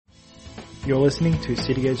You're listening to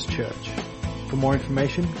City Edge Church. For more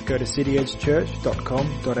information, go to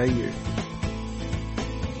cityedgechurch.com.au.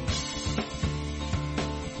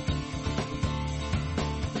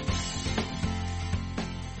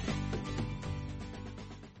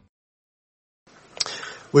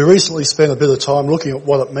 We recently spent a bit of time looking at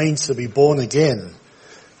what it means to be born again,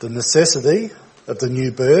 the necessity of the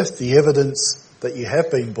new birth, the evidence that you have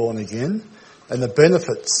been born again, and the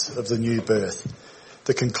benefits of the new birth.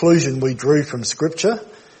 The conclusion we drew from Scripture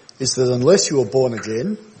is that unless you are born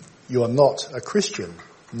again, you are not a Christian,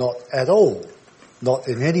 not at all, not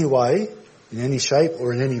in any way, in any shape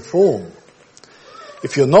or in any form.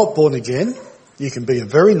 If you're not born again, you can be a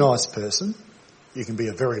very nice person, you can be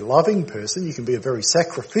a very loving person, you can be a very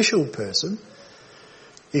sacrificial person,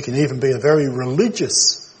 you can even be a very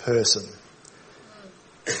religious person.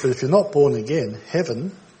 But if you're not born again,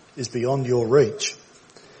 heaven is beyond your reach.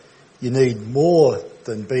 You need more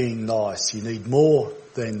than being nice. You need more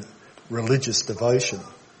than religious devotion.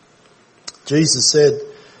 Jesus said,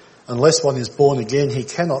 unless one is born again, he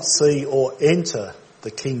cannot see or enter the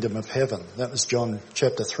kingdom of heaven. That was John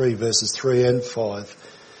chapter 3, verses 3 and 5.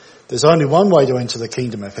 There's only one way to enter the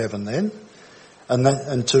kingdom of heaven then,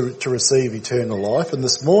 and to receive eternal life. And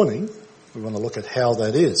this morning, we want to look at how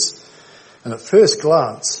that is. And at first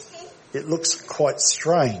glance, it looks quite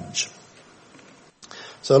strange.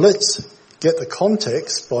 So let's get the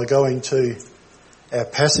context by going to our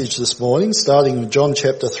passage this morning, starting with John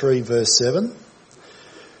chapter 3, verse 7,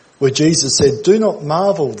 where Jesus said, "Do not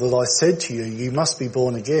marvel that I said to you, you must be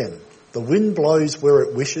born again. The wind blows where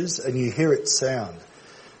it wishes and you hear its sound,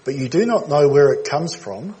 but you do not know where it comes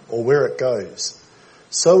from or where it goes.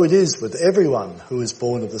 So it is with everyone who is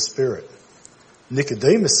born of the Spirit."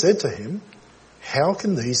 Nicodemus said to him, "How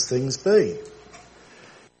can these things be?"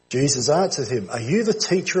 Jesus answered him, "Are you the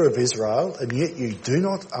teacher of Israel, and yet you do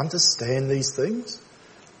not understand these things?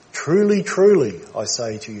 Truly, truly, I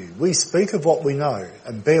say to you, we speak of what we know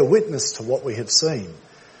and bear witness to what we have seen,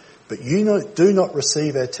 but you do not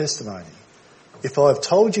receive our testimony. If I have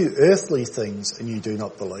told you earthly things and you do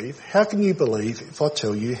not believe, how can you believe if I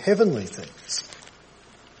tell you heavenly things?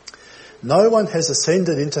 No one has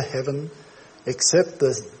ascended into heaven except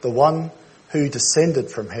the one who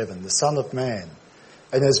descended from heaven, the Son of Man.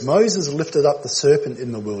 And as Moses lifted up the serpent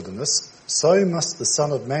in the wilderness, so must the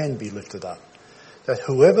Son of Man be lifted up, that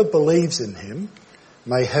whoever believes in him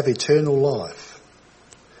may have eternal life.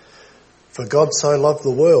 For God so loved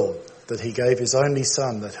the world that he gave his only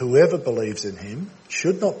Son, that whoever believes in him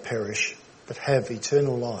should not perish, but have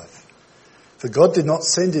eternal life. For God did not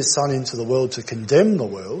send his Son into the world to condemn the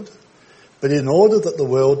world, but in order that the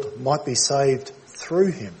world might be saved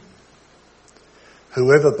through him.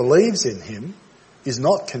 Whoever believes in him is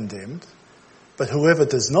not condemned, but whoever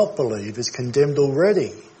does not believe is condemned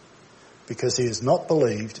already, because he has not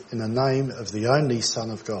believed in the name of the only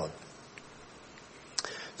Son of God."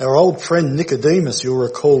 Our old friend Nicodemus, you'll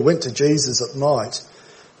recall, went to Jesus at night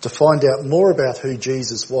to find out more about who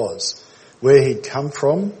Jesus was, where he'd come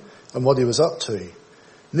from and what he was up to.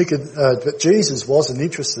 But Jesus wasn't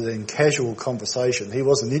interested in casual conversation. He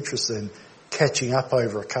wasn't interested in catching up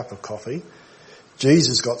over a cup of coffee.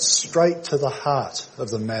 Jesus got straight to the heart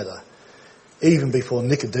of the matter, even before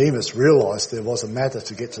Nicodemus realised there was a matter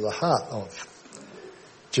to get to the heart of.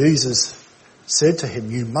 Jesus said to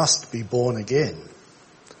him, "You must be born again."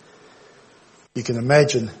 You can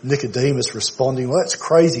imagine Nicodemus responding, "Well, that's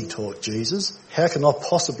crazy talk, Jesus. How can I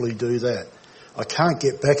possibly do that? I can't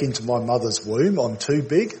get back into my mother's womb. I'm too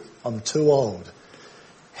big. I'm too old.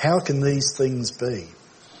 How can these things be?"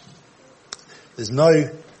 There's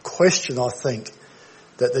no question, I think,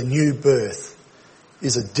 that the new birth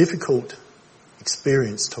is a difficult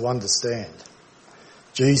experience to understand.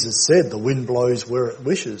 Jesus said the wind blows where it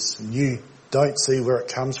wishes, and you don't see where it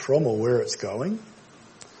comes from or where it's going.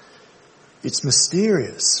 It's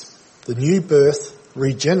mysterious. The new birth,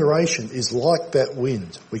 regeneration, is like that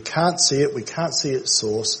wind. We can't see it, we can't see its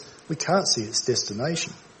source, we can't see its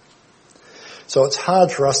destination. So it's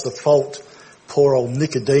hard for us to fault poor old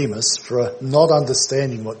Nicodemus for not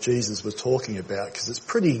understanding what Jesus was talking about, because it's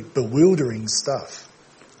pretty bewildering stuff.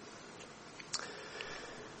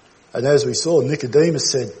 And as we saw, Nicodemus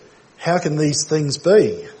said, "How can these things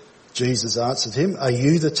be?" Jesus answered him, "Are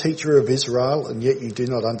you the teacher of Israel, and yet you do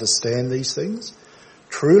not understand these things?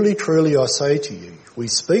 Truly, truly, I say to you, we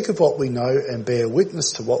speak of what we know and bear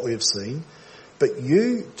witness to what we have seen, but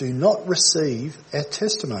you do not receive our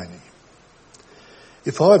testimony.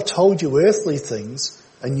 If I have told you earthly things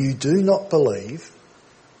and you do not believe,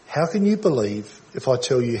 how can you believe if I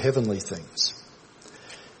tell you heavenly things?"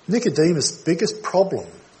 Nicodemus' biggest problem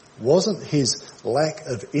wasn't his lack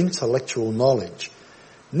of intellectual knowledge.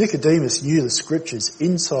 Nicodemus knew the scriptures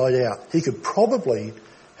inside out. He could probably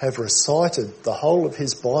have recited the whole of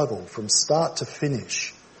his Bible from start to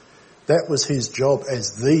finish. That was his job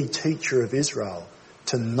as the teacher of Israel,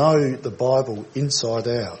 to know the Bible inside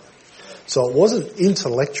out. So it wasn't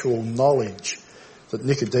intellectual knowledge that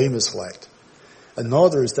Nicodemus lacked, and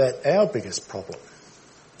neither is that our biggest problem.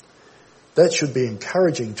 That should be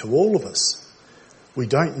encouraging to all of us. We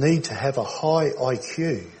don't need to have a high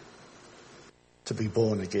IQ to be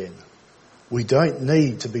born again. We don't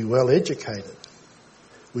need to be well educated.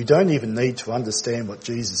 We don't even need to understand what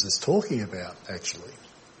Jesus is talking about, actually.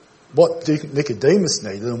 What Nicodemus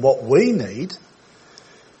needed and what we need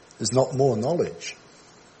is not more knowledge.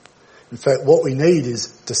 In fact, what we need is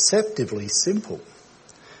deceptively simple.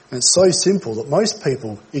 And it's so simple that most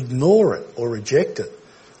people ignore it or reject it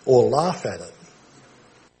or laugh at it.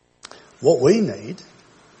 What we need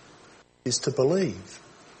is to believe.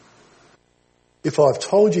 If I've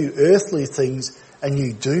told you earthly things and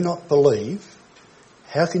you do not believe,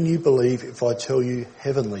 how can you believe if I tell you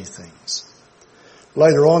heavenly things?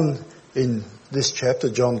 Later on in this chapter,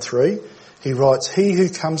 John 3, he writes, "He who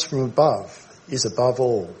comes from above is above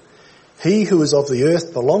all. He who is of the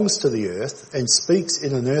earth belongs to the earth and speaks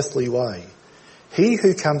in an earthly way. He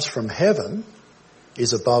who comes from heaven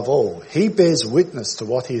is above all. He bears witness to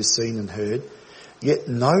what he has seen and heard, yet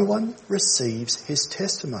no one receives his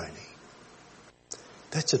testimony."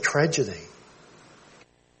 That's a tragedy.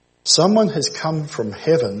 Someone has come from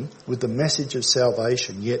heaven with the message of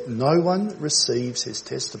salvation, yet no one receives his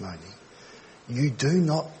testimony. You do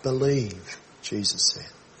not believe, Jesus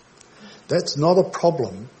said. That's not a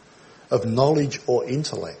problem of knowledge or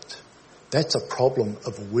intellect. That's a problem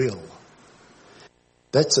of will.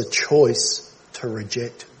 That's a choice to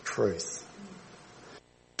reject truth.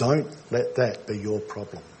 Don't let that be your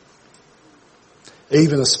problem.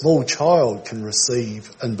 Even a small child can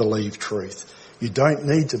receive and believe truth. You don't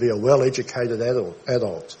need to be a well-educated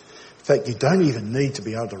adult. In fact, you don't even need to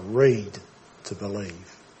be able to read to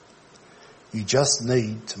believe. You just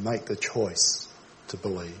need to make the choice to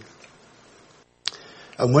believe.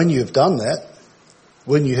 And when you've done that,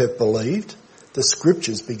 when you have believed, the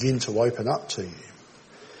scriptures begin to open up to you.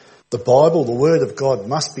 The Bible, the Word of God,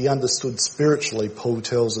 must be understood spiritually, Paul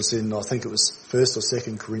tells us in, I think it was 1st or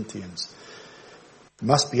 2nd Corinthians. It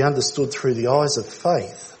must be understood through the eyes of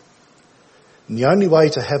faith. And the only way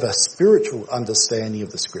to have a spiritual understanding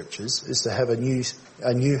of the scriptures is to have a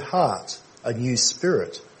new heart, a new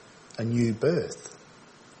spirit, a new birth.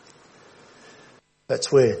 That's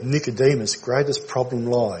where Nicodemus' greatest problem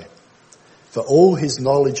lay. For all his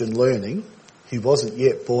knowledge and learning, he wasn't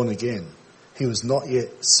yet born again. He was not yet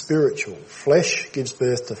spiritual. Flesh gives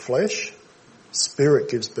birth to flesh. Spirit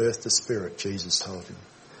gives birth to spirit, Jesus told him.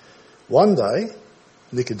 One day,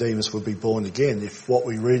 Nicodemus would be born again, if what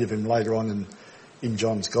we read of him later on in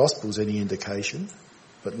John's Gospel is any indication,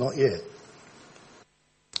 but not yet.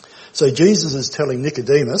 So Jesus is telling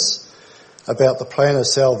Nicodemus about the plan of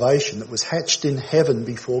salvation that was hatched in heaven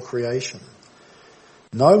before creation.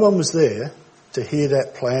 No one was there to hear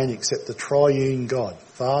that plan except the triune God,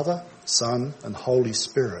 Father, Son and Holy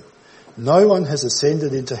Spirit. No one has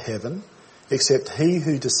ascended into heaven except he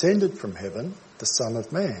who descended from heaven, the Son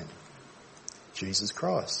of Man, Jesus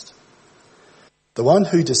Christ. The one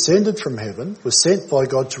who descended from heaven was sent by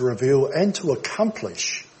God to reveal and to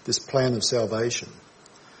accomplish this plan of salvation.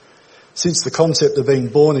 Since the concept of being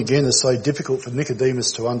born again is so difficult for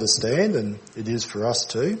Nicodemus to understand, and it is for us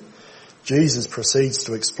too, Jesus proceeds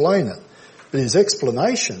to explain it. But his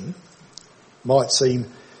explanation might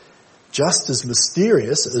seem just as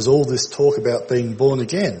mysterious as all this talk about being born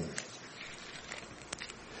again.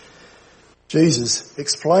 Jesus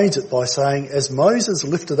explains it by saying, "As Moses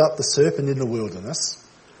lifted up the serpent in the wilderness,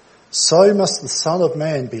 so must the Son of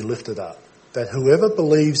Man be lifted up, that whoever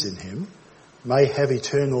believes in him may have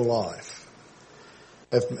eternal life."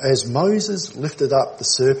 As Moses lifted up the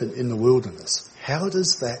serpent in the wilderness, how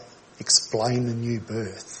does that explain the new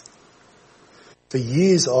birth? For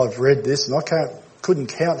years I've read this, and I couldn't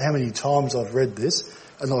count how many times I've read this,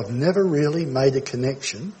 and I've never really made a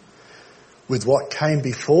connection with what came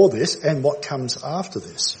before this and what comes after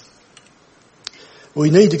this. We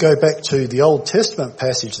need to go back to the Old Testament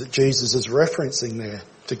passage that Jesus is referencing there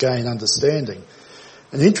to gain understanding.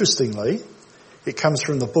 And interestingly, it comes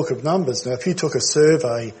from the book of Numbers. Now, if you took a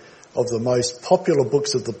survey of the most popular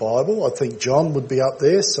books of the Bible, I think John would be up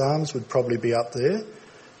there, Psalms would probably be up there,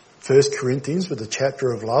 1 Corinthians with the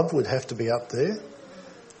chapter of love would have to be up there.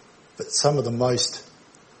 But some of the most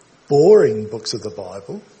boring books of the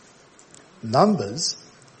Bible, Numbers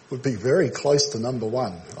would be very close to number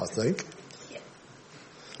one, I think.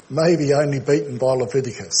 Maybe only beaten by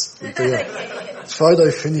Leviticus. Would be a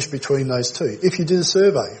photo finish between those two, if you did a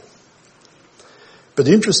survey. But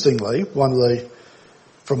interestingly,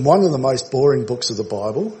 from one of the most boring books of the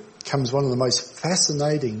Bible comes one of the most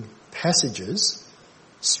fascinating passages,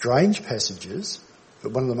 strange passages,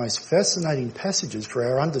 but one of the most fascinating passages for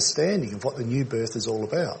our understanding of what the new birth is all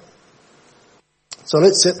about. So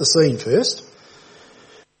let's set the scene first.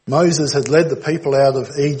 Moses had led the people out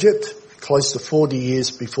of Egypt close to 40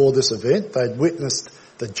 years before this event. They'd witnessed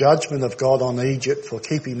the judgment of God on Egypt for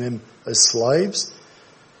keeping them as slaves.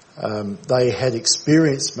 They had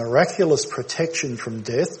experienced miraculous protection from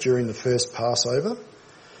death during the first Passover.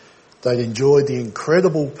 They'd enjoyed the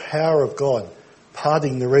incredible power of God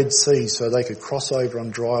parting the Red Sea so they could cross over on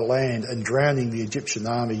dry land and drowning the Egyptian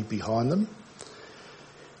army behind them.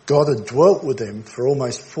 God had dwelt with them for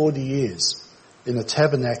almost 40 years in a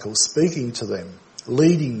tabernacle, speaking to them,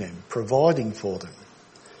 leading them, providing for them.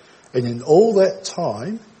 And in all that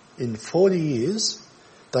time, in 40 years,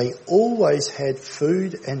 they always had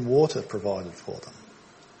food and water provided for them.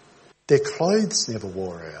 Their clothes never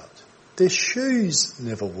wore out. Their shoes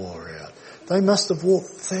never wore out. They must have walked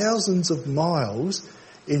thousands of miles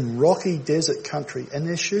in rocky desert country and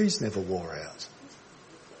their shoes never wore out.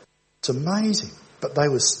 It's amazing, but they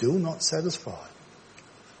were still not satisfied.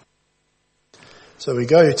 So we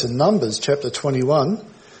go to Numbers chapter 21,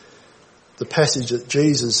 the passage that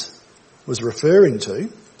Jesus was referring to,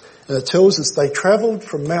 and it tells us they travelled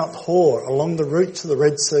from Mount Hor along the route to the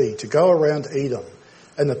Red Sea to go around Edom,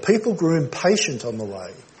 and the people grew impatient on the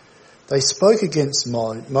way. They spoke against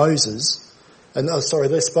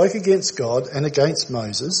they spoke against God and against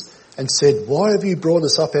Moses and said, "Why have you brought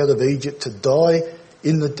us up out of Egypt to die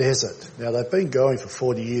in the desert?" Now they've been going for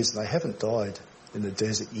 40 years and they haven't died in the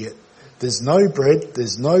desert yet. There's no bread,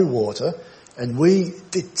 there's no water, and we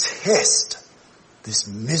detest this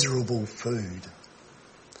miserable food.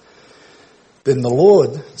 Then the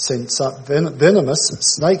Lord sent some venomous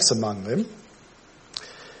snakes among them,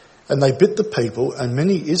 and they bit the people, and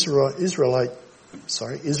many Israelites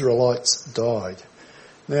died.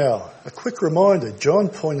 Now, a quick reminder, John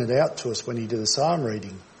pointed out to us when he did a psalm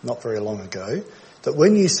reading not very long ago, that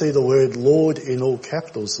when you see the word Lord in all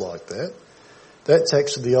capitals like that, that's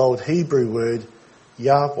actually the old Hebrew word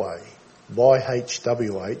Yahweh,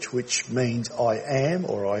 YHWH, which means I am,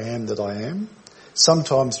 or I am that I am,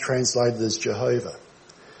 sometimes translated as Jehovah.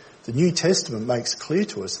 The New Testament makes clear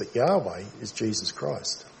to us that Yahweh is Jesus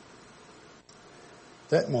Christ.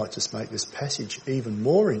 That might just make this passage even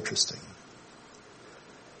more interesting.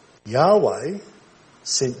 Yahweh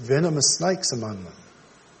sent venomous snakes among them.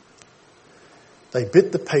 They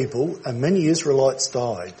bit the people and many Israelites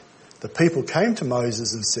died. The people came to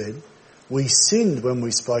Moses and said, "We sinned when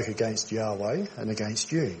we spoke against Yahweh and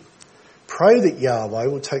against you. Pray that Yahweh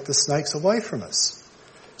will take the snakes away from us."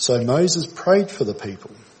 So Moses prayed for the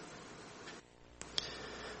people.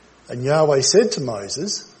 And Yahweh said to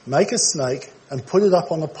Moses, "Make a snake and put it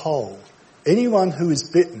up on a pole. Anyone who is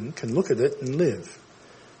bitten can look at it and live."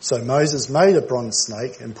 So Moses made a bronze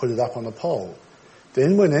snake and put it up on a pole.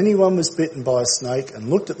 Then when anyone was bitten by a snake and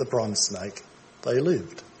looked at the bronze snake, they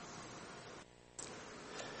lived.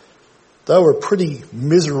 They were a pretty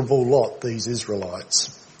miserable lot, these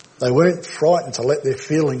Israelites. They weren't frightened to let their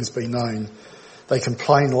feelings be known. They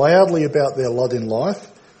complained loudly about their lot in life.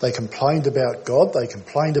 They complained about God. They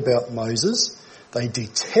complained about Moses. They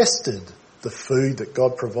detested the food that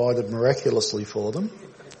God provided miraculously for them.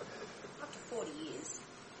 After 40 years.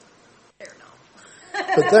 Fair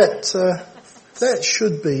enough. But that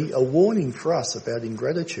should be a warning for us about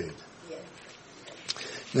ingratitude. Yeah.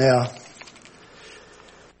 Now,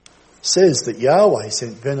 says that Yahweh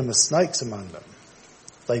sent venomous snakes among them.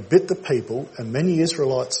 They bit the people and many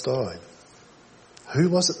Israelites died. Who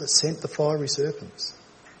was it that sent the fiery serpents?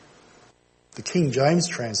 The King James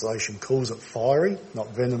translation calls it fiery,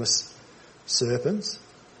 not venomous serpents,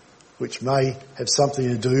 which may have something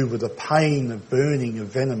to do with the pain of burning of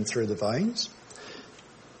venom through the veins.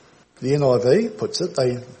 The NIV puts it,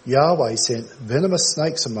 Yahweh sent venomous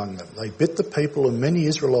snakes among them. They bit the people and many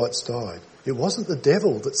Israelites died. It wasn't the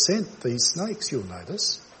devil that sent these snakes, you'll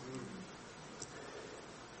notice.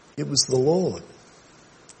 It was the Lord.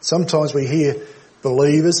 Sometimes we hear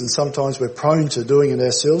believers, and sometimes we're prone to doing it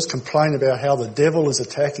ourselves, complain about how the devil is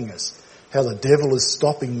attacking us, how the devil is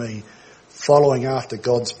stopping me following after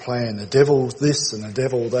God's plan, the devil this and the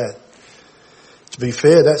devil that. To be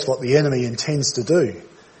fair, that's what the enemy intends to do,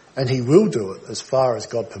 and he will do it as far as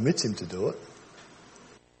God permits him to do it,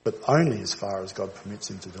 but only as far as God permits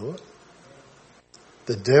him to do it.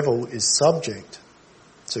 The devil is subject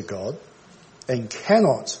to God and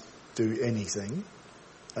cannot do anything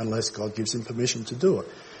unless God gives him permission to do it.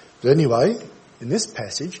 But anyway, in this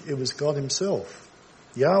passage, it was God himself,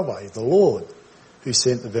 Yahweh, the Lord, who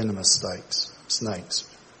sent the venomous snakes.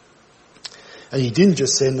 And he didn't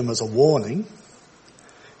just send them as a warning.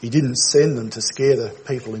 He didn't send them to scare the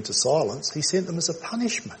people into silence. He sent them as a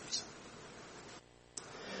punishment.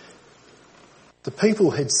 The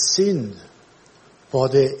people had sinned by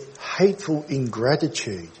their hateful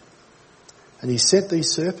ingratitude. And he sent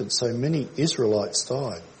these serpents so many Israelites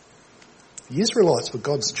died. The Israelites were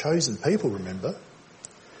God's chosen people, remember?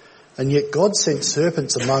 And yet God sent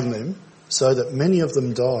serpents among them so that many of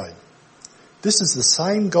them died. This is the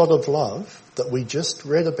same God of love that we just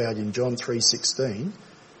read about in John 3:16.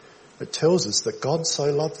 It tells us that God so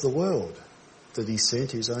loved the world that he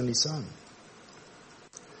sent his only Son.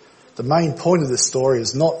 The main point of this story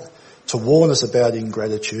is not to warn us about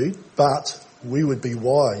ingratitude, but we would be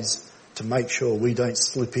wise to make sure we don't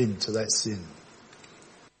slip into that sin.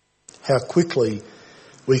 How quickly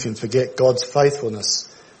we can forget God's faithfulness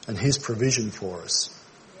and his provision for us.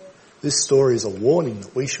 This story is a warning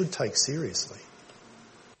that we should take seriously.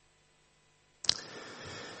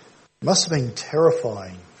 It must have been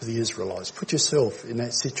terrifying for the Israelites. Put yourself in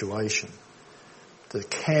that situation. The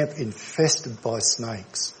camp infested by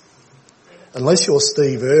snakes. Unless you're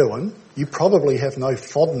Steve Irwin, you probably have no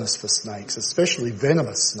fondness for snakes, especially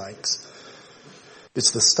venomous snakes.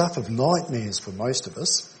 It's the stuff of nightmares for most of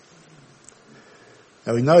us.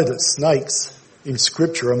 Now we know that snakes in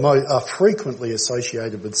Scripture are frequently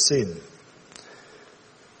associated with sin.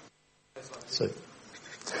 So,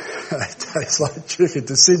 it tastes like chicken.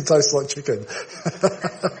 Does sin taste like chicken?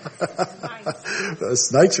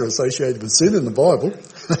 Snakes are associated with sin in the Bible.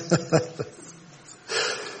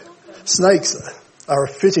 Snakes are a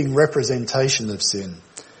fitting representation of sin.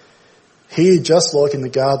 Here, just like in the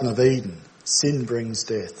Garden of Eden, sin brings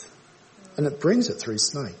death. And it brings it through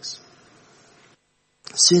snakes.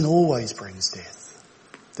 Sin always brings death.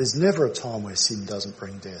 There's never a time where sin doesn't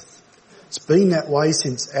bring death. It's been that way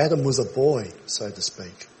since Adam was a boy, so to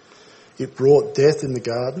speak. It brought death in the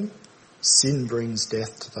garden. Sin brings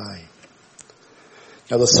death today.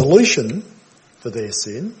 Now the solution for their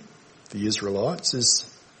sin, the Israelites, is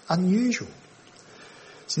unusual.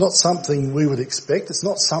 It's not something we would expect. It's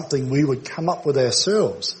not something we would come up with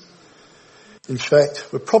ourselves. In fact,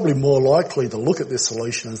 we're probably more likely to look at this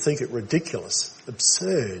solution and think it ridiculous,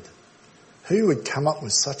 absurd. Who would come up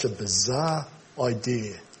with such a bizarre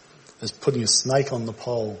idea as putting a snake on the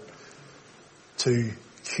pole to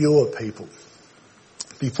cure people?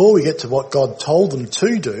 Before we get to what God told them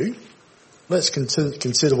to do, let's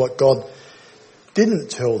consider what God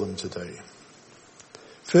didn't tell them to do.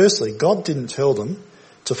 Firstly, God didn't tell them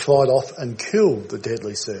to fight off and kill the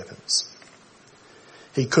deadly serpents.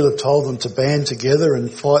 He could have told them to band together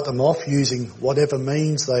and fight them off using whatever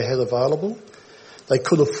means they had available. They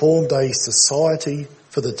could have formed a society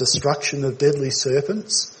for the destruction of deadly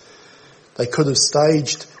serpents. They could have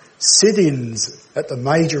staged sit-ins at the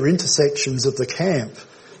major intersections of the camp,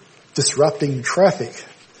 disrupting traffic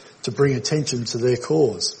to bring attention to their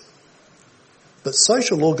cause. But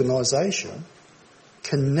social organisation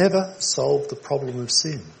can never solve the problem of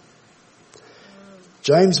sin.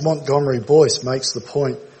 James Montgomery Boyce makes the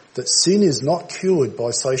point that sin is not cured by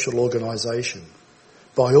social organisation.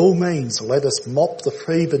 By all means, let us mop the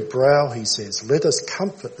fevered brow, he says. Let us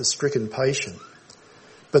comfort the stricken patient.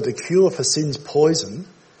 But the cure for sin's poison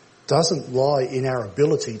doesn't lie in our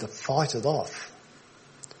ability to fight it off.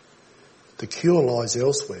 The cure lies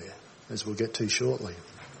elsewhere, as we'll get to shortly.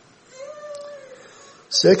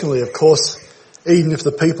 Secondly, of course, even if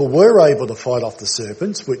the people were able to fight off the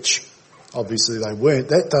serpents, which obviously they weren't,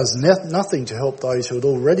 that does nothing to help those who had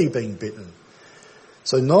already been bitten.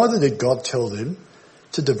 So neither did God tell them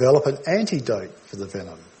to develop an antidote for the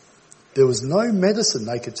venom. There was no medicine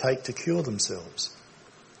they could take to cure themselves.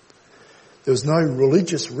 There was no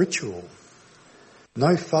religious ritual,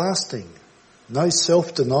 no fasting, no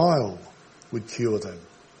self-denial would cure them.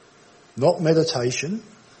 Not meditation,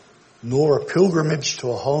 nor a pilgrimage to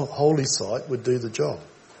a holy site would do the job.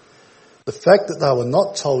 The fact that they were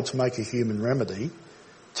not told to make a human remedy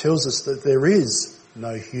tells us that there is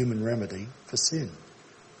no human remedy for sin.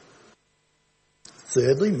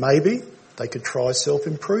 Thirdly, maybe they could try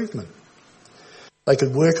self-improvement. They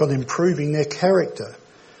could work on improving their character,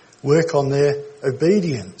 work on their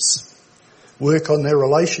obedience, work on their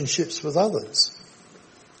relationships with others.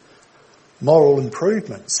 Moral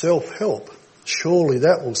improvement, self-help, surely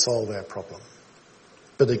that will solve our problem.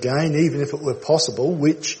 But again, even if it were possible,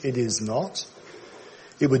 which it is not,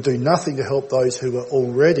 it would do nothing to help those who were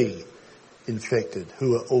already infected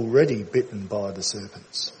who are already bitten by the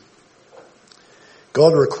serpents.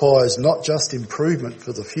 God requires not just improvement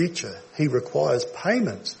for the future, he requires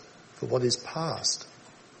payment for what is past.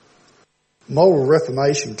 Moral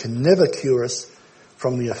reformation can never cure us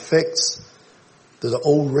from the effects that are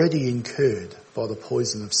already incurred by the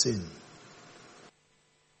poison of sin.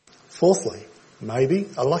 Fourthly, maybe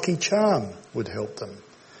a lucky charm would help them.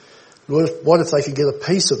 What if they could get a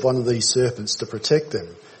piece of one of these serpents to protect them?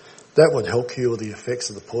 That would help cure the effects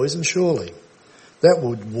of the poison, surely. That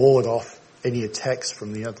would ward off any attacks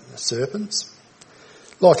from the other serpents.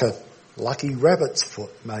 Like a lucky rabbit's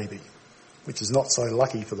foot, maybe, which is not so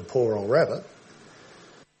lucky for the poor old rabbit.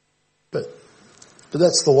 But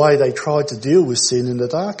that's the way they tried to deal with sin in the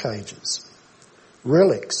Dark Ages.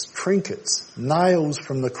 Relics, trinkets, nails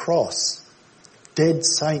from the cross, dead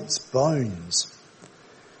saints' bones.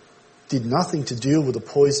 Did nothing to deal with the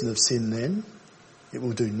poison of sin then. It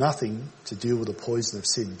will do nothing to deal with the poison of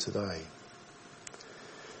sin today.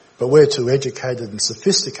 But we're too educated and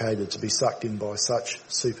sophisticated to be sucked in by such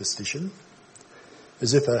superstition,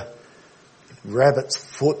 as if a rabbit's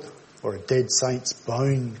foot or a dead saint's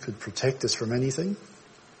bone could protect us from anything.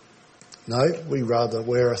 No, we rather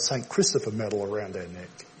wear a St. Christopher medal around our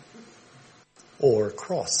neck, or a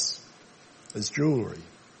cross as jewellery.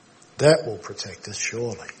 That will protect us,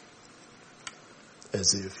 surely.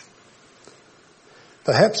 As if.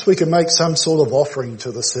 Perhaps we can make some sort of offering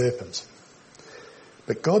to the serpent.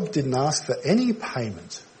 But God didn't ask for any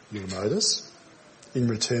payment, you'll notice, in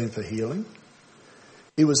return for healing.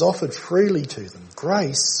 It was offered freely to them.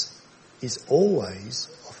 Grace is always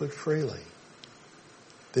offered freely.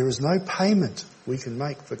 There is no payment we can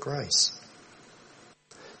make for grace.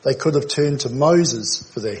 They could have turned to Moses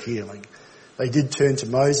for their healing. They did turn to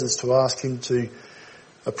Moses to ask him to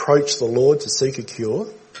approach the Lord to seek a cure,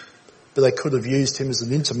 but they could have used him as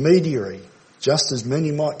an intermediary, just as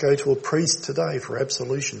many might go to a priest today for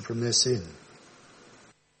absolution from their sin.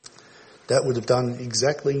 That would have done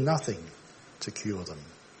exactly nothing to cure them.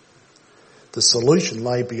 The solution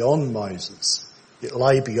lay beyond Moses. It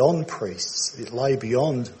lay beyond priests. It lay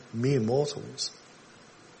beyond mere mortals.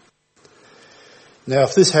 Now,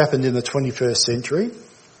 if this happened in the 21st century,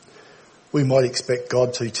 we might expect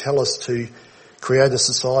God to tell us to create a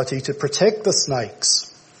society to protect the snakes,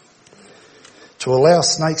 to allow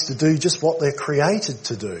snakes to do just what they're created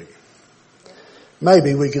to do.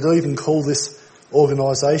 Maybe we could even call this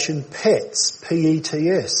organisation PETS,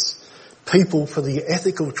 P-E-T-S, People for the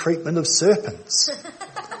Ethical Treatment of Serpents.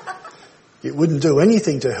 It wouldn't do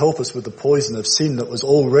anything to help us with the poison of sin that was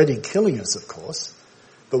already killing us, of course,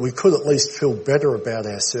 but we could at least feel better about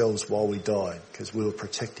ourselves while we died because we were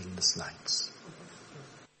protecting the snakes.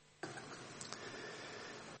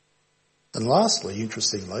 And lastly,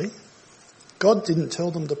 interestingly, God didn't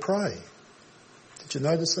tell them to pray. Did you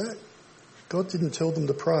notice that? God didn't tell them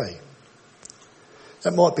to pray.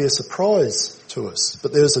 That might be a surprise to us,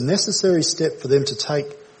 but there was a necessary step for them to take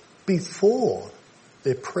before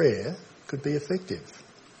their prayer could be effective.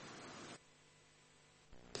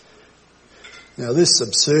 Now, this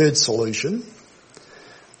absurd solution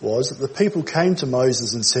was that the people came to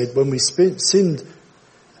Moses and said, we sinned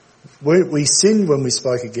when we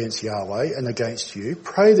spoke against Yahweh and against you,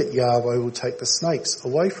 pray that Yahweh will take the snakes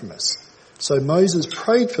away from us. So Moses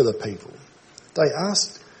prayed for the people. They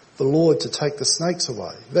asked the Lord to take the snakes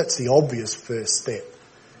away. That's the obvious first step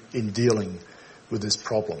in dealing with this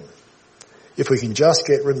problem. If we can just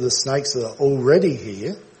get rid of the snakes that are already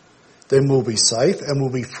here, then we'll be safe and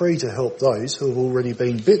we'll be free to help those who have already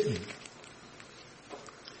been bitten.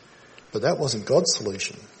 But that wasn't God's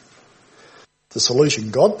solution. The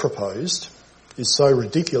solution God proposed is so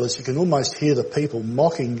ridiculous you can almost hear the people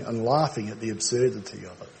mocking and laughing at the absurdity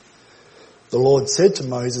of it. The Lord said to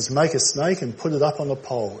Moses, make a snake and put it up on a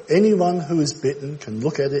pole. Anyone who is bitten can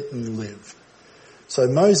look at it and live. So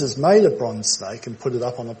Moses made a bronze snake and put it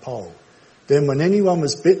up on a pole. Then when anyone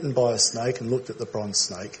was bitten by a snake and looked at the bronze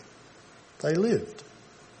snake, they lived.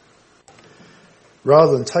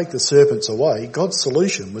 Rather than take the serpents away, God's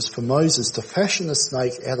solution was for Moses to fashion a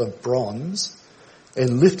snake out of bronze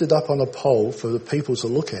and lift it up on a pole for the people to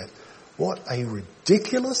look at. What a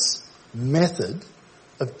ridiculous method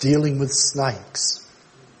of dealing with snakes.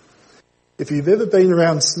 If you've ever been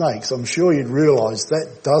around snakes, I'm sure you'd realise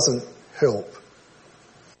that doesn't help.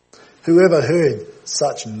 Who ever heard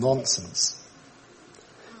such nonsense?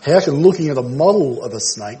 How can looking at a model of a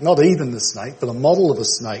snake, not even the snake, but a model of a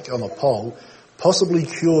snake on a pole, possibly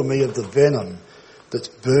cure me of the venom that's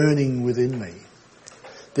burning within me?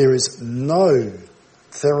 There is no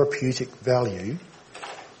therapeutic value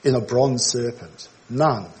in a bronze serpent.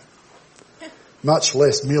 None. much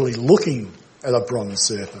less merely looking at a bronze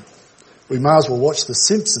serpent. We may as well watch The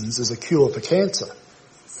Simpsons as a cure for cancer.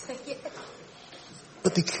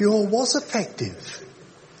 But the cure was effective.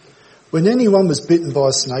 When anyone was bitten by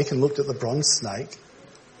a snake and looked at the bronze snake,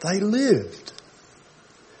 they lived.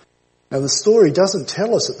 Now the story doesn't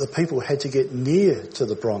tell us that the people had to get near to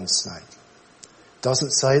the bronze snake. It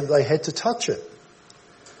doesn't say that they had to touch it.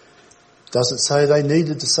 It doesn't say they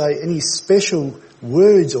needed to say any special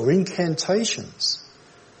words or incantations.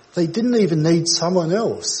 They didn't even need someone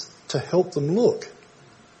else to help them look.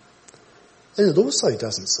 And it also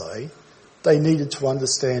doesn't say they needed to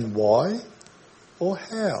understand why or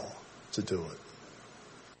how to do it.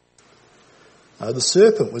 The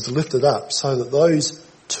serpent was lifted up so that those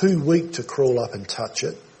too weak to crawl up and touch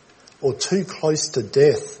it, or too close to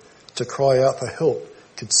death to cry out for help,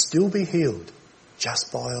 could still be healed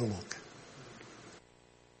just by a look.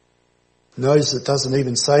 Notice it doesn't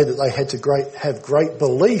even say that they had to have great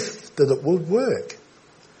belief that it would work.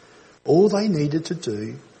 All they needed to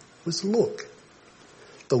do was look.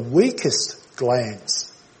 The weakest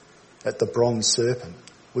glance at the bronze serpent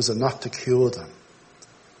was enough to cure them.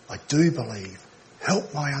 I do believe.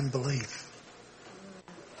 Help my unbelief.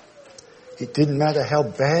 It didn't matter how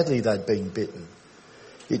badly they'd been bitten.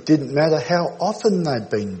 It didn't matter how often they'd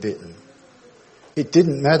been bitten. It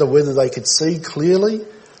didn't matter whether they could see clearly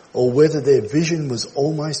or whether their vision was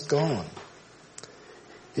almost gone.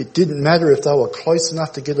 It didn't matter if they were close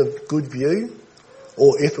enough to get a good view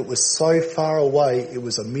or if it was so far away it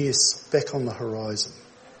was a mere speck on the horizon.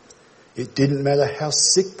 It didn't matter how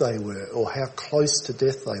sick they were or how close to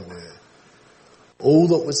death they were. All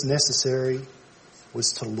that was necessary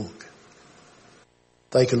was to look.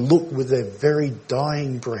 They could look with their very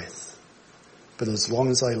dying breath, but as long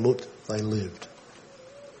as they looked, they lived.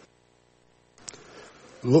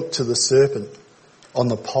 Look to the serpent on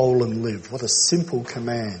the pole and live. What a simple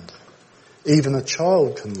command. Even a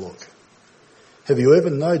child can look. Have you ever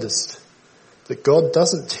noticed that God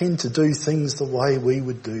doesn't tend to do things the way we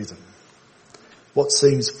would do them? What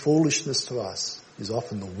seems foolishness to us is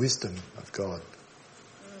often the wisdom of God.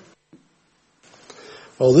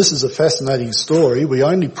 Well, this is a fascinating story. We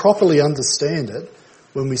only properly understand it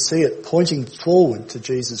when we see it pointing forward to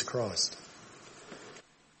Jesus Christ.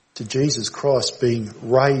 To Jesus Christ being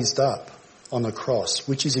raised up on a cross,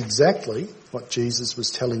 which is exactly what Jesus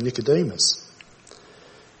was telling Nicodemus.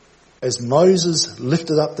 As Moses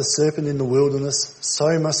lifted up the serpent in the wilderness,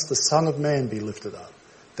 so must the Son of Man be lifted up,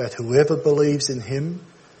 that whoever believes in him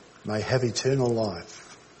may have eternal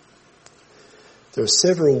life. There are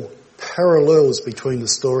several parallels between the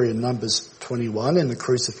story in Numbers 21 and the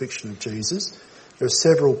crucifixion of Jesus. There are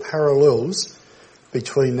several parallels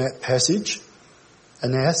between that passage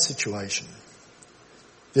and our situation.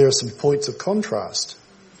 There are some points of contrast.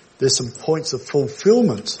 There's some points of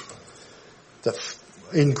fulfilment that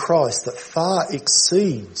in Christ that far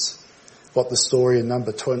exceeds what the story in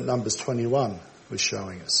Numbers 21 was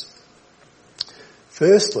showing us.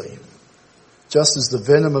 Firstly, just as the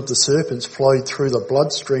venom of the serpents flowed through the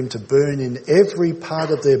bloodstream to burn in every part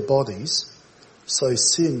of their bodies, so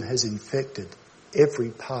sin has infected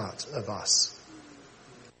every part of us.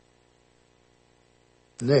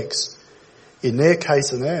 Next, in their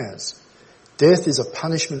case and ours, death is a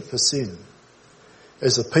punishment for sin.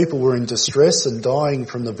 As the people were in distress and dying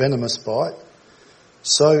from the venomous bite,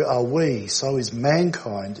 so are we, so is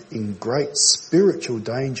mankind in great spiritual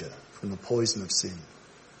danger from the poison of sin.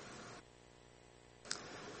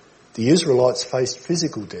 The Israelites faced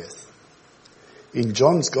physical death. In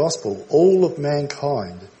John's Gospel, all of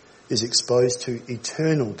mankind is exposed to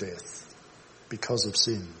eternal death because of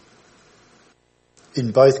sin.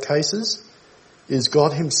 In both cases, it is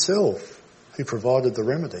God himself who provided the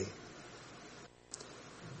remedy.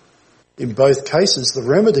 In both cases, the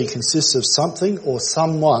remedy consists of something or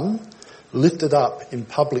someone lifted up in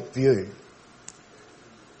public view.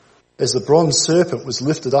 As the bronze serpent was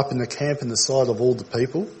lifted up in the camp in the sight of all the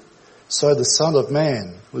people, so the Son of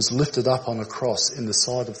Man was lifted up on a cross in the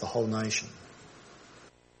sight of the whole nation.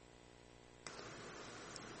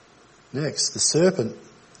 Next, the serpent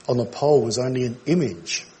on the pole was only an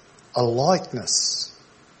image, a likeness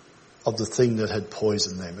of the thing that had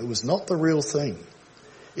poisoned them. It was not the real thing.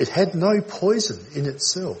 It had no poison in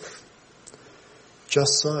itself.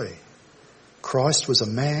 Just so, Christ was a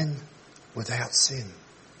man without sin.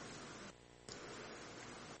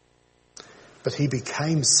 But he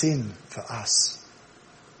became sin for us.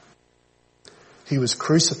 He was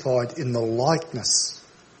crucified in the likeness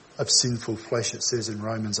of sinful flesh, it says in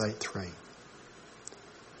Romans 8:3.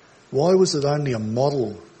 Why was it only a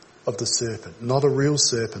model of the serpent, not a real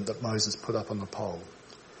serpent that Moses put up on the pole?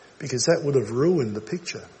 because that would have ruined the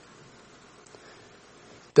picture.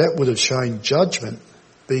 That would have shown judgment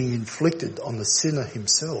being inflicted on the sinner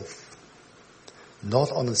himself,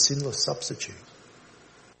 not on a sinless substitute.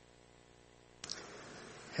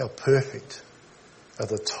 How perfect are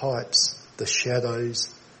the types, the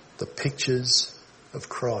shadows, the pictures of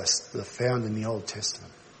Christ that are found in the Old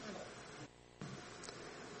Testament.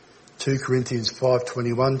 2 Corinthians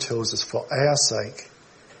 5:21 tells us, for our sake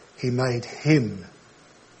he made him,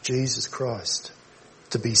 Jesus Christ,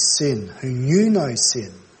 to be sin, who knew no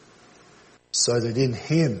sin, so that in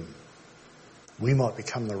him we might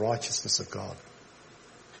become the righteousness of God.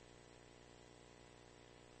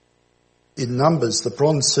 In Numbers, the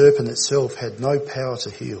bronze serpent itself had no power to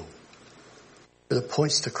heal, but it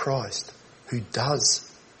points to Christ, who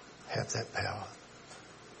does have that power.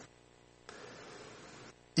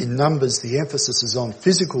 In Numbers, the emphasis is on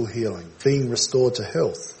physical healing, being restored to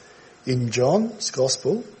health. In John's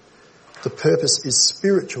Gospel, the purpose is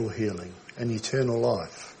spiritual healing and eternal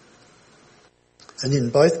life. And in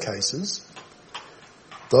both cases,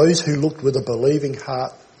 those who looked with a believing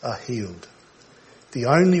heart are healed. The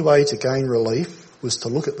only way to gain relief was to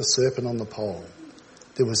look at the serpent on the pole.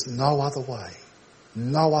 There was no other way.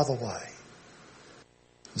 No other way.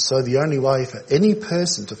 And so the only way for any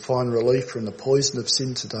person to find relief from the poison of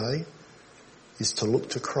sin today is to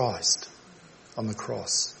look to Christ on the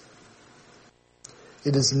cross.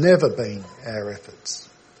 It has never been our efforts.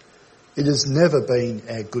 It has never been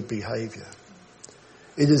our good behaviour.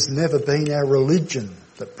 It has never been our religion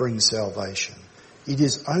that brings salvation. It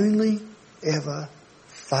is only ever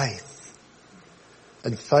faith.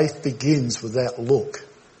 And faith begins with that look.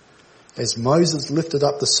 As Moses lifted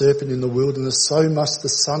up the serpent in the wilderness, so must the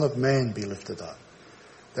Son of Man be lifted up,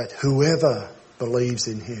 that whoever believes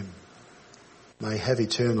in him may have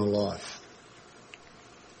eternal life.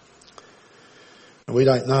 And we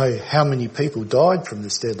don't know how many people died from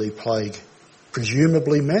this deadly plague.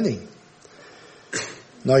 Presumably many.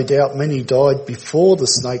 No doubt many died before the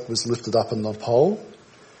snake was lifted up on the pole.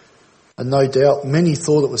 And no doubt many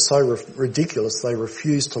thought it was so ridiculous they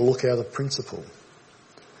refused to look out of principle.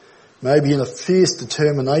 Maybe in a fierce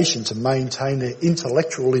determination to maintain their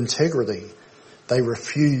intellectual integrity, they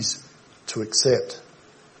refused to accept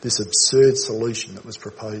this absurd solution that was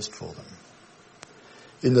proposed for them.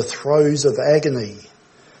 In the throes of agony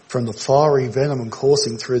from the fiery venom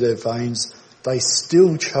coursing through their veins, they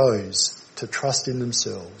still chose to trust in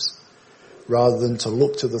themselves rather than to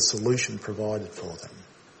look to the solution provided for them.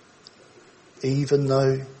 Even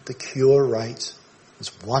though the cure rate was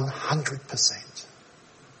 100%.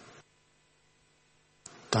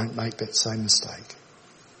 Don't make that same mistake.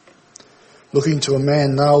 Looking to a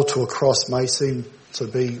man nailed to a cross may seem to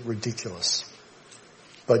be ridiculous,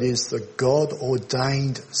 but is the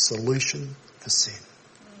God-ordained solution for sin.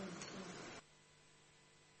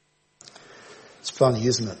 It's funny,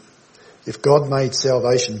 isn't it? If God made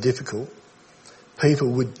salvation difficult, people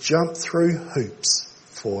would jump through hoops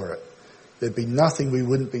for it. There'd be nothing we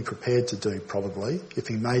wouldn't be prepared to do, probably, if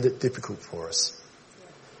he made it difficult for us.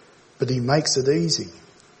 But he makes it easy.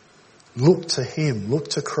 Look to him, look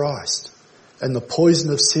to Christ, and the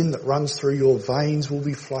poison of sin that runs through your veins will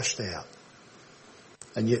be flushed out.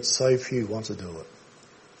 And yet so few want to do it.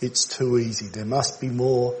 It's too easy. There must be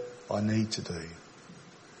more I need to do.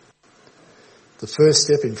 The first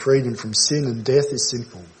step in freedom from sin and death is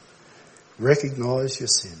simple. Recognise your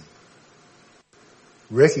sin.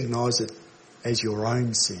 Recognise it as your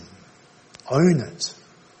own sin. Own it.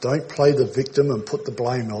 Don't play the victim and put the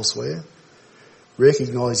blame elsewhere.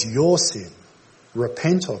 Recognise your sin,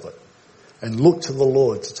 repent of it, and look to the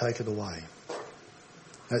Lord to take it away.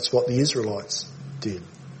 That's what the Israelites did.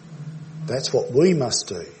 That's what we must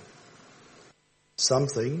do. Some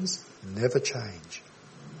things never change.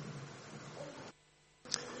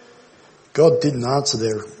 God didn't answer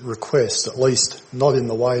their request, at least not in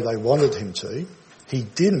the way they wanted him to. He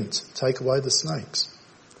didn't take away the snakes.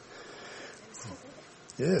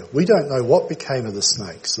 Yeah, we don't know what became of the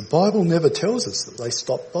snakes. The Bible never tells us that they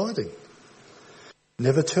stopped biting.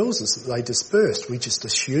 Never tells us that they dispersed. We just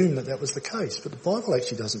assume that was the case. But the Bible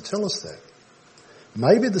actually doesn't tell us that.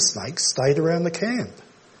 Maybe the snakes stayed around the camp.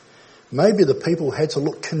 Maybe the people had to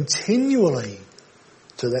look continually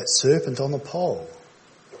to that serpent on the pole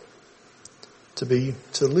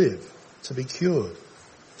to live, to be cured.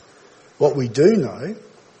 What we do know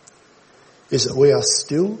is that we are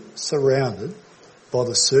still surrounded by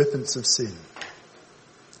the serpents of sin.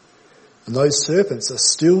 And those serpents are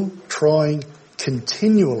still trying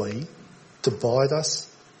continually to bite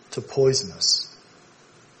us, to poison us.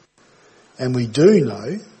 And we do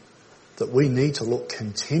know that we need to look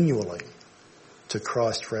continually to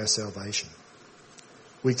Christ for our salvation.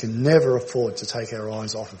 We can never afford to take our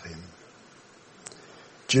eyes off of him.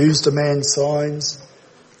 Jews demand signs,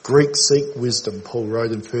 Greeks seek wisdom, Paul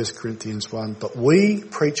wrote in 1 Corinthians 1, but we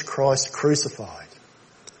preach Christ crucified,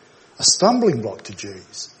 a stumbling block to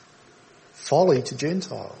Jews, folly to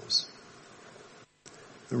Gentiles.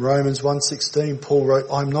 In Romans 1:16, Paul wrote,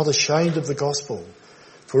 I'm not ashamed of the gospel,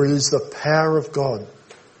 for it is the power of God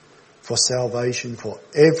for salvation for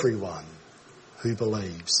everyone who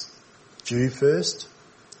believes, Jew first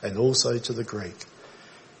and also to the Greek.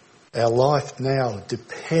 Our life now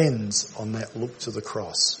depends on that look to the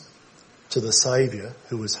cross, to the Saviour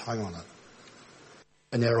who was hung on it.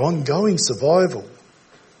 And our ongoing survival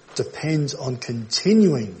depends on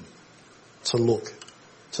continuing to look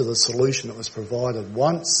to the solution that was provided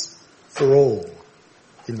once for all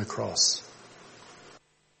in the cross.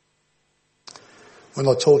 When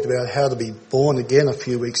I talked about how to be born again a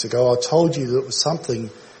few weeks ago, I told you that it was something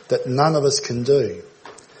that none of us can do.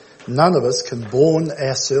 None of us can born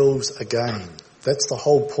ourselves again. That's the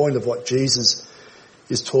whole point of what Jesus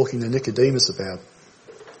is talking to Nicodemus about.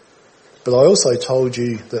 But I also told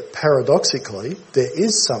you that paradoxically, there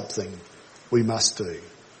is something we must do.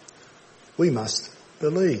 We must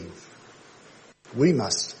believe. We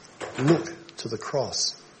must look to the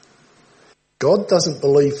cross. God doesn't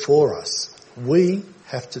believe for us. We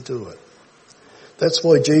have to do it. That's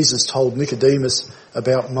why Jesus told Nicodemus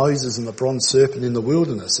about Moses and the bronze serpent in the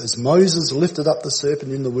wilderness. As Moses lifted up the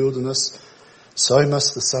serpent in the wilderness, so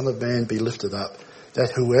must the Son of Man be lifted up,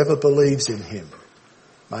 that whoever believes in him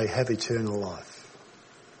may have eternal life.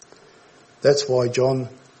 That's why John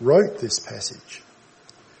wrote this passage.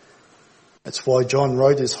 That's why John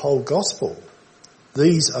wrote his whole gospel.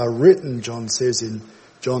 These are written, John says in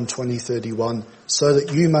John 20:31, so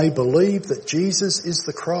that you may believe that Jesus is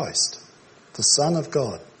the Christ, the Son of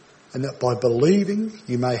God, and that by believing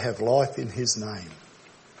you may have life in his name.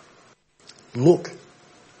 Look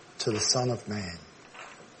to the Son of Man.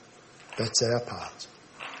 That's our part.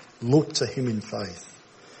 Look to him in faith.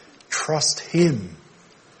 Trust him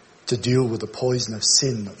to deal with the poison of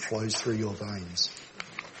sin that flows through your veins.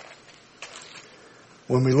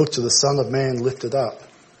 When we look to the Son of Man lifted up,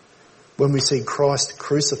 when we see Christ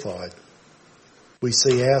crucified, we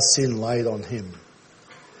see our sin laid on him.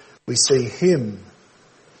 We see him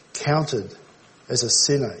counted as a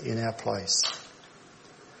sinner in our place.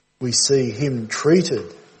 We see him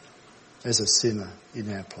treated as a sinner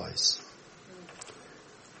in our place.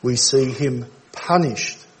 We see him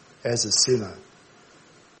punished as a sinner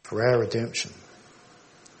for our redemption.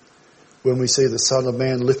 When we see the Son of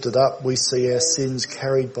Man lifted up, we see our sins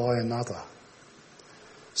carried by another,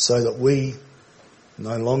 so that we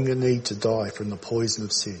no longer need to die from the poison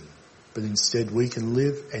of sin, but instead we can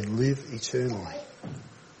live and live eternally.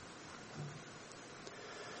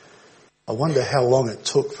 I wonder how long it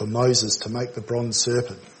took for Moses to make the bronze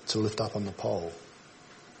serpent to lift up on the pole.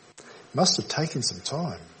 It must have taken some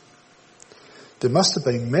time. There must have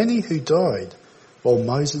been many who died while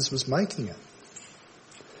Moses was making it.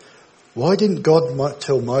 Why didn't God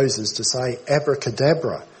tell Moses to say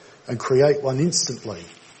abracadabra and create one instantly?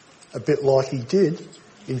 A bit like he did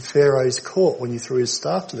in Pharaoh's court when he threw his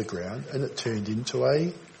staff to the ground and it turned into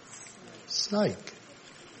a snake.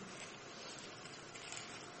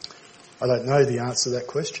 I don't know the answer to that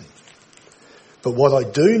question. But what I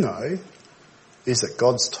do know is that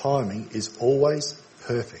God's timing is always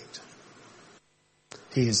perfect.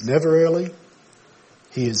 He is never early.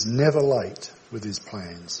 He is never late with his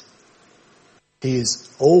plans. He is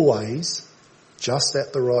always just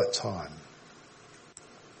at the right time.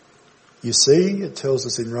 You see, it tells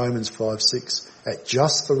us in Romans 5:6, at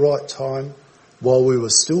just the right time, while we were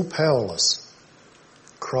still powerless,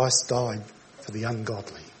 Christ died for the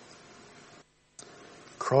ungodly.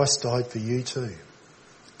 Christ died for you too,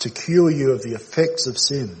 to cure you of the effects of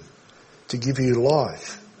sin, to give you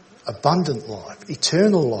life, abundant life,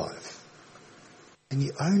 eternal life. And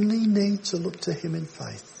you only need to look to him in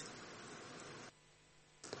faith.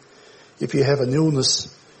 If you have an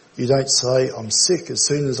illness, you don't say, I'm sick, as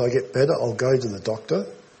soon as I get better, I'll go to the doctor.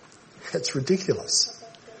 That's ridiculous.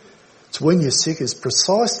 It's when you're sick is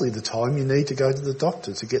precisely the time you need to go to the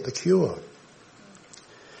doctor to get the cure.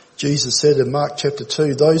 Jesus said in Mark chapter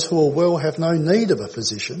 2, those who are well have no need of a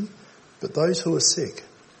physician, but those who are sick.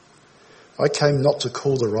 I came not to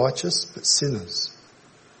call the righteous, but sinners.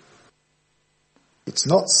 It's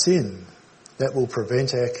not sin that will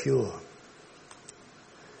prevent our cure.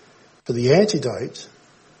 For the antidote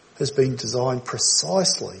has been designed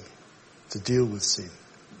precisely to deal with sin.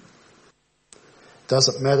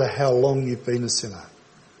 Doesn't matter how long you've been a sinner.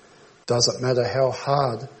 Doesn't matter how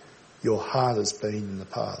hard your heart has been in the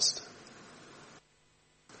past.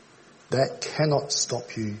 That cannot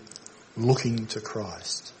stop you looking to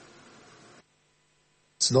Christ.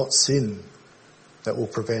 It's not sin that will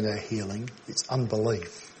prevent our healing, it's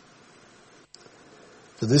unbelief.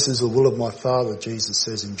 For this is the will of my Father, Jesus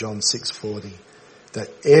says in John 6:40, that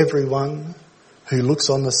everyone who looks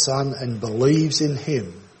on the Son and believes in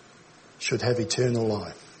him should have eternal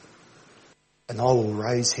life. And I will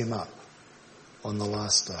raise him up on the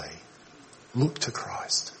last day. Look to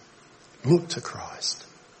Christ. Look to Christ.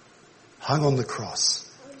 Hung on the cross.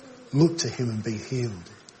 Look to him and be healed.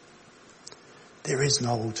 There is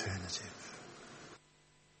no alternative.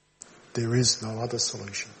 There is no other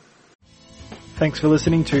solution. Thanks for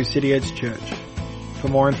listening to City Edge Church. For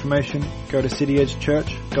more information, go to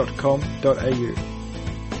cityedgechurch.com.au.